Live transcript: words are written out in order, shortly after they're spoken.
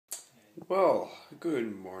Well,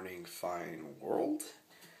 good morning, fine world.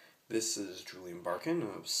 This is Julian Barkin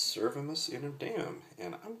of Servimus in a Dam,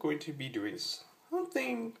 and I'm going to be doing two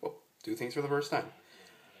things for the first time.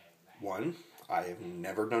 One, I have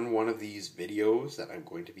never done one of these videos that I'm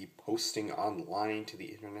going to be posting online to the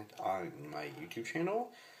internet on my YouTube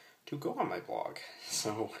channel to go on my blog.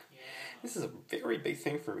 So, this is a very big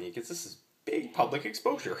thing for me because this is big public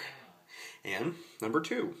exposure. And number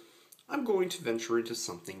two, I'm going to venture into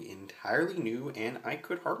something entirely new and I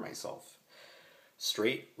could hurt myself.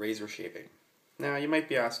 Straight razor shaving. Now you might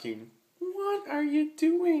be asking, what are you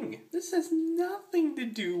doing? This has nothing to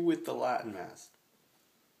do with the Latin Mass.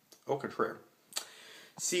 Au contraire.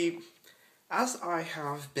 See, as I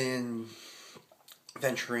have been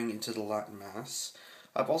venturing into the Latin Mass,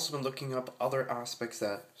 I've also been looking up other aspects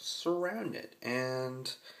that surround it,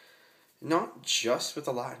 and not just with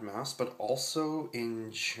the Latin Mass, but also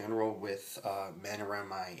in general with men around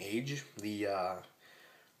my age, the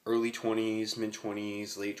early 20s,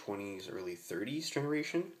 mid-20s, late 20s, early 30s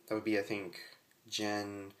generation. That would be, I think,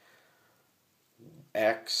 Gen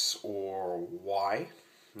X or Y.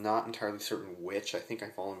 Not entirely certain which. I think I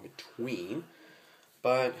fall in between.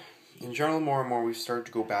 But in general, more and more, we've started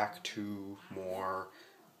to go back to more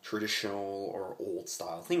traditional or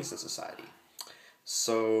old-style things in society.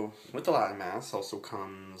 So, with the Latin Mass also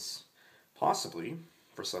comes, possibly,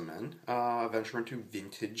 for some men, a venture into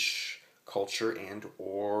vintage culture and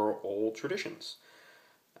or old traditions.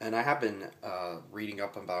 And I have been reading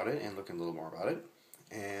up about it and looking a little more about it.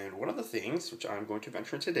 And one of the things which I'm going to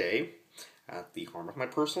venture in today, at the harm of my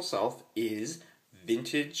personal self, is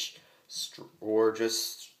vintage or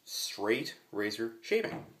just straight razor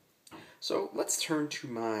shaving. So let's turn to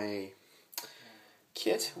my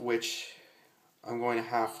kit, which I'm going to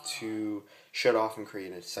have to shut off and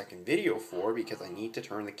create a second video for because I need to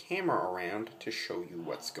turn the camera around to show you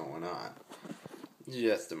what's going on.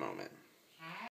 Just a moment.